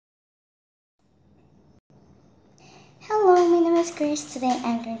Thomas Grace. Today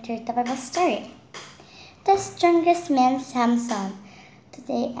I'm going to read the Bible story. The strongest man, Samson.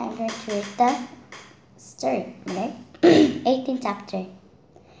 Today I'm going to read the story, 18th chapter.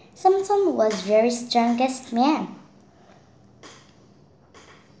 Samson was very strongest man.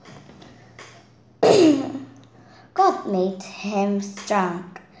 God made him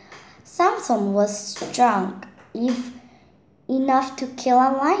strong. Samson was strong enough to kill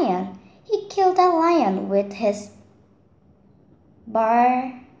a lion. He killed a lion with his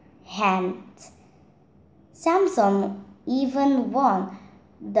bare hands. Samson even won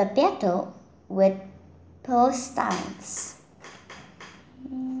the battle with Philistines.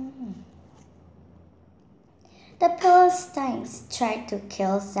 The Philistines tried to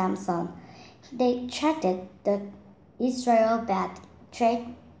kill Samson. They treated the Israel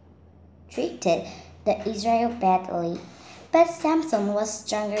badly, but Samson was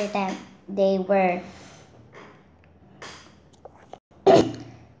stronger than they were.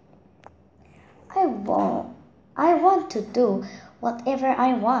 I want to do whatever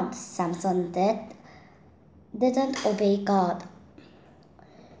I want, Samson didn't obey God.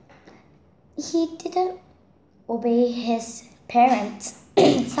 He didn't obey his parents.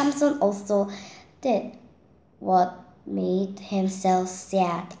 Samson also did what made himself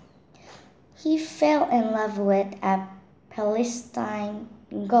sad. He fell in love with a Philistine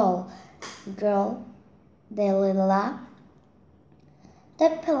girl, Delilah. The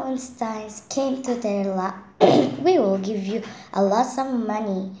Philistines came to Delilah. We will give you a lot of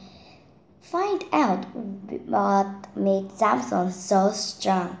money. Find out what made Samson so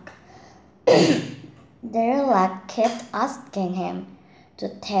strong. Delilah kept asking him to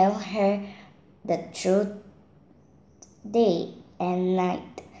tell her the truth day and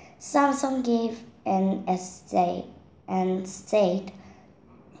night. Samson gave an essay and said,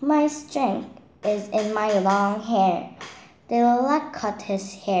 "My strength is in my long hair." Delilah cut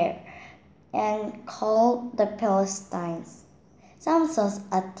his hair and called the Philistines. Samson's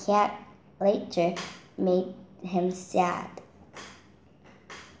attack later made him sad.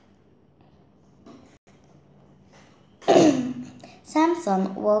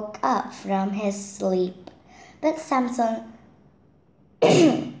 Samson woke up from his sleep, but Samson's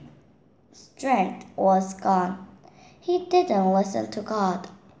strength was gone. He didn't listen to God.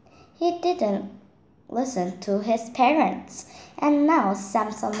 He didn't listen to his parents, and now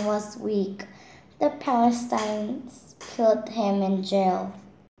Samson was weak. The Philistines put him in jail.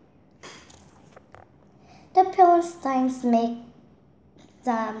 The Philistines made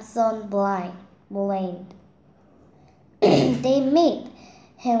Samson blind. They made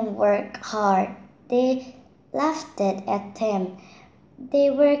him work hard. They laughed at him.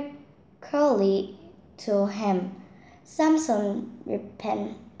 They were cruel to him. Samson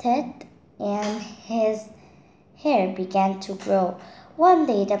repented and his hair began to grow. One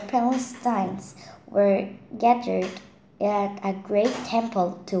day the Philistines were gathered at a great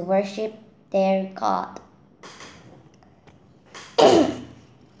temple to worship their God.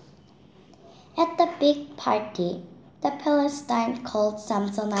 At the big party, the Philistines called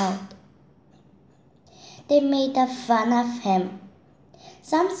Samson out. They made fun of him.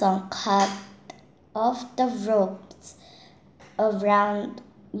 Samson cut off the ropes around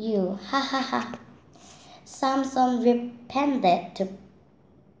you. Ha ha ha. Samson repented to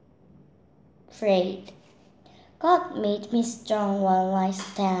pray. God made me strong one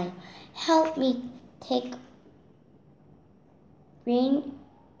last time. Help me take reign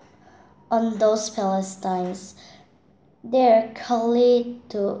on those Philistines. They're colleague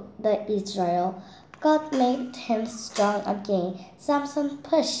to the Israel. God made him strong again. Samson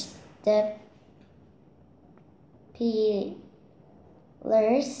pushed the pillars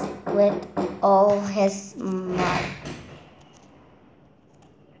with all his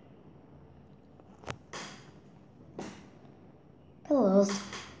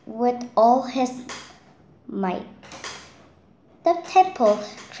might. The temple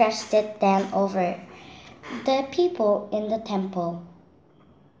crashed it down over the people in the temple.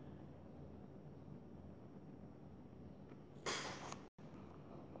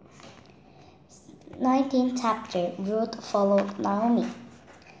 Nineteenth chapter. Ruth followed Naomi.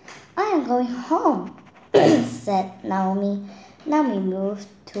 "I am going home," said Naomi. Naomi moved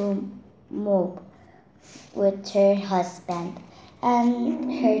to Moab with her husband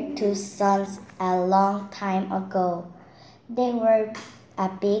and her 2 sons a long time ago. There were a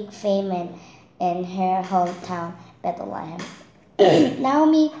big famine in her hometown, Bethlehem.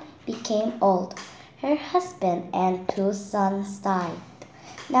 Naomi became old. Her husband and 2 sons died.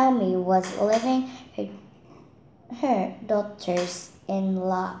 Naomi was leaving her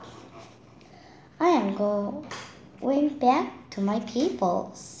daughters-in-law. I am going back to my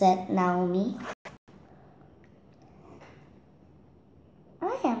people, said Naomi.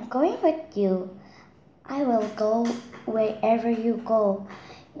 I am going with you. I will go wherever you go.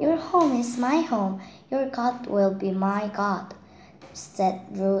 Your home is my home. Your God will be my God, said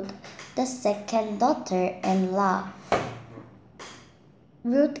Ruth, the second daughter-in-law.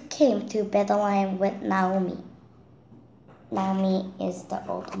 Ruth came to Bethlehem with Naomi. Naomi is the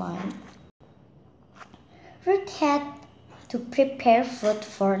old one. Ruth had to prepare food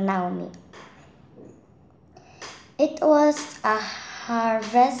for Naomi. It was a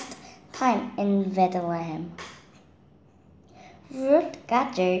harvest time in Bethlehem. Ruth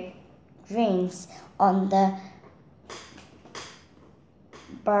gathered grains on the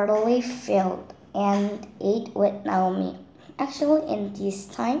barley field and ate with Naomi. Actually, in this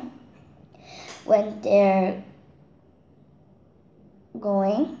time, when they're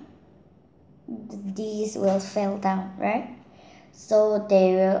going, these will fall down, right? So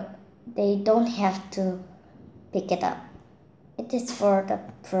they don't have to pick it up. It is for the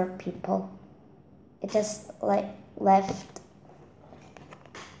poor people. It is like left.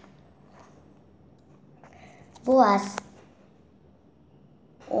 Boaz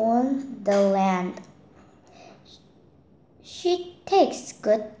owned the land. She takes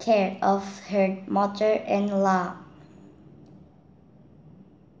good care of her mother-in-law.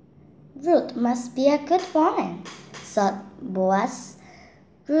 Ruth must be a good woman, thought Boaz.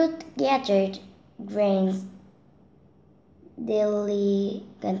 Ruth gathered grains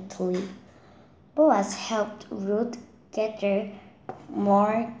diligently. Boaz helped Ruth gather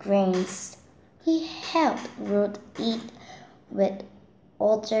more grains. He helped Ruth eat with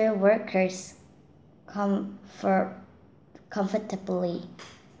older workers comfortably.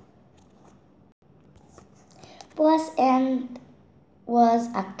 Boaz was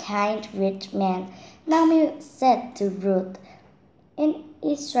a kind, rich man. Naomi said to Ruth, in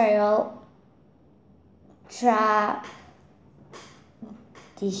Israel tradition,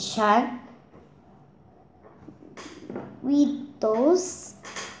 widows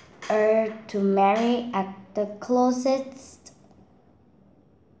are to marry at the closest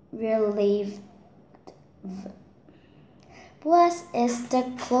relative. Boaz is the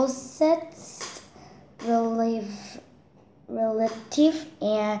closest relative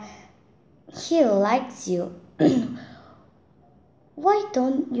and he likes you. Why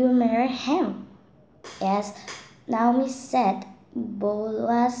don't you marry him? As Naomi said,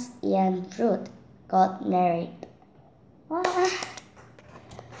 Boaz and Ruth got married.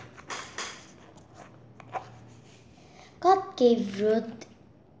 God gave Ruth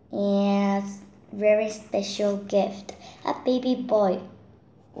a very special gift, a baby boy.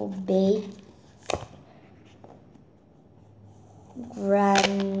 Obey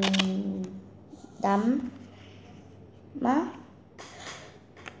grandma.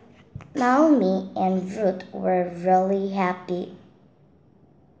 Naomi and Ruth were really happy.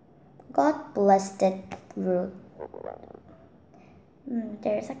 God blessed Ruth.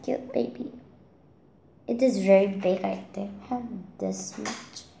 There's a cute baby. It is very big, I think. Have this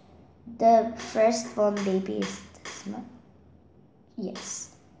much. The first born baby is this much.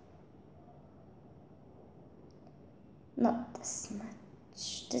 Yes. Not this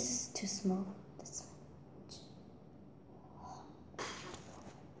much. This is too small. This much.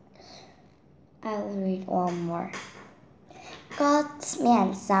 I'll read one more. God's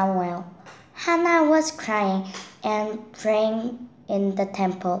man Samuel. Hannah was crying and praying in the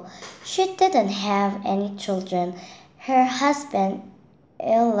temple. She didn't have any children. Her husband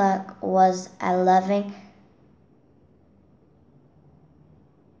Eli was a loving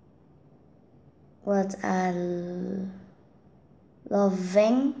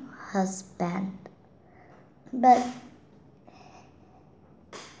husband. But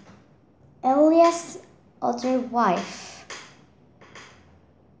Eli's other wife,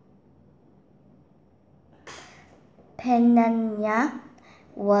 Peninnah,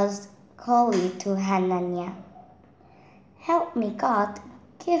 was calling to Hananiah, help me, God,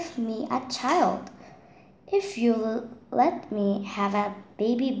 give me a child. If you let me have a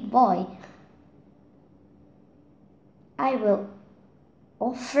baby boy, I will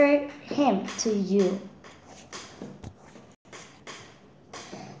offer him to you.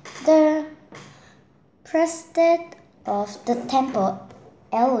 The priest of the temple,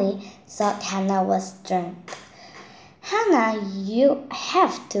 Eli, thought Hannah was drunk. Hannah, you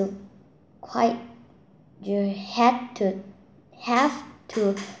have to quit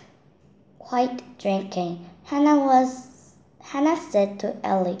drinking. Hannah said to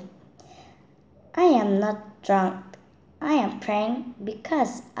Eli, I am not drunk. I am praying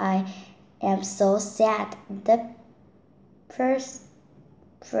because I am so sad. The priest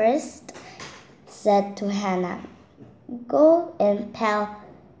said to Hannah, Go in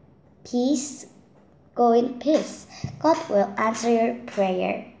peace. Go in peace. God will answer your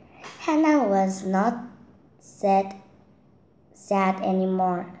prayer. Hannah was not sad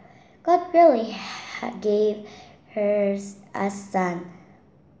anymore. God really gave her a son.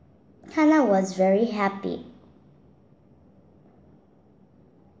 Hannah was very happy.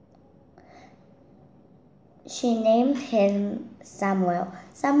 She named him Samuel.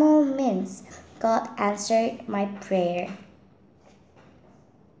 Samuel means God answered my prayer.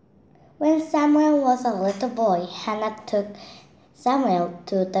 When Samuel was a little boy, Hannah took Samuel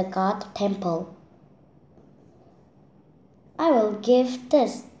to the God temple. I will give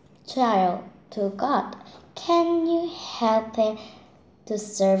this child to God. Can you help him to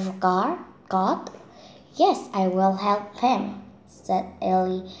serve God? Yes, I will help him, said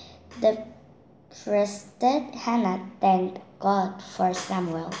Eli. The priest Hannah thanked God for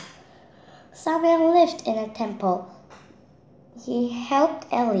Samuel. Samuel lived in a temple. He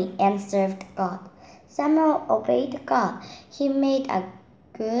helped Eli and served God. Samuel obeyed God. He made a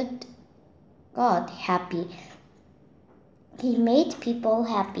good God happy. He made people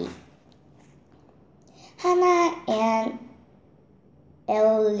happy. Hannah and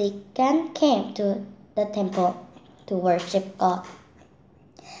Elkanah came to the temple to worship God.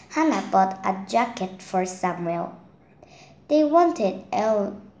 Hannah bought a jacket for Samuel. They wanted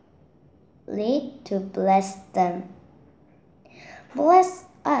Eli to bless them. Bless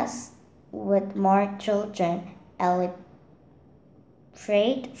us with more children. Eli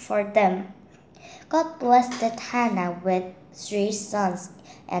prayed for them. God blessed Hannah with 3 sons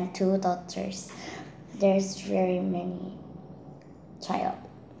and 2 daughters. There's very many child.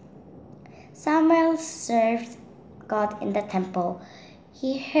 Samuel served God in the temple.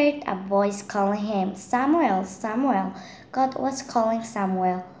 He heard a voice calling him, Samuel, Samuel. God was calling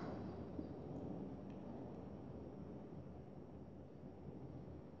Samuel.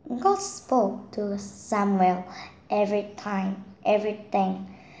 God spoke to Samuel everything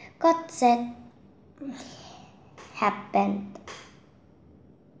God said happened.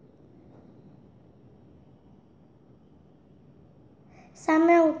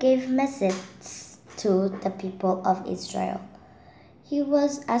 Samuel gave messages to the people of Israel. He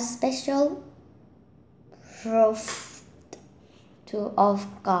was a special prophet of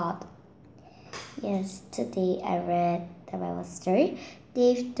God. Yes, today I read the Bible story,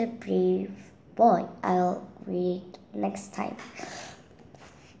 Dave the Brave Boy. I'll read next time.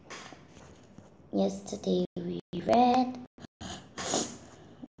 Yesterday we read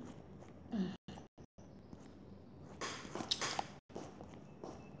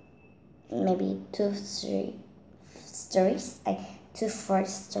maybe 4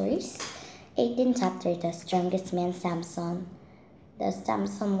 stories. 18 chapter, the strongest man, Samson. The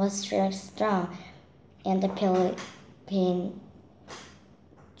Samson was really strong, and the Philippines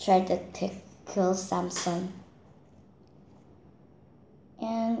tried to kill Samson.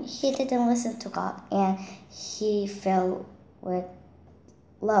 And he didn't listen to God, and he fell with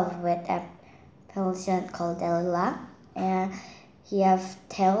love with a Philistine called Delilah, and he have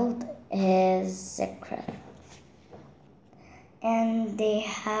told his secret. And they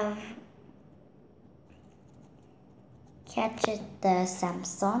have captured the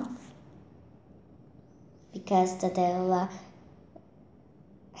Samson because the Delilah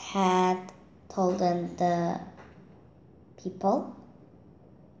had told them the people,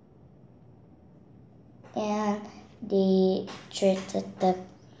 and they treated the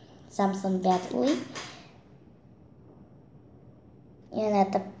Samson badly. And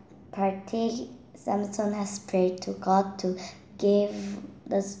at the party, Samson has prayed to God to give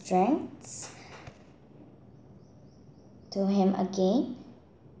the strength to him again.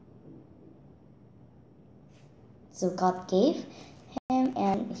 So God gave him,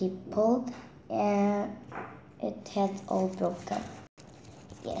 and he pulled, and it had all broken.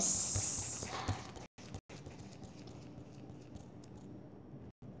 Yes.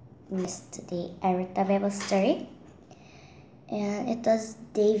 Yesterday I read the Bible story, and it was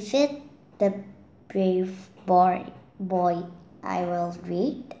David the Brave Boy. I will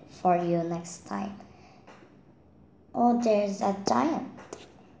read for you next time. Oh, there's a giant,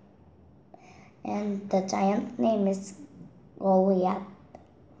 and the giant name is Goliath.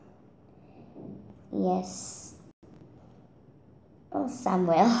 Yes. Oh,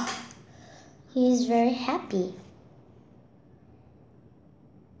 Samuel. He is very happy.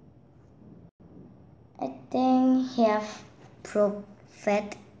 I think he have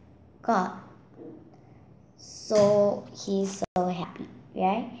prophet God. So he's so happy,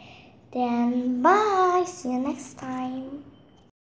 right? Then bye. See you next time.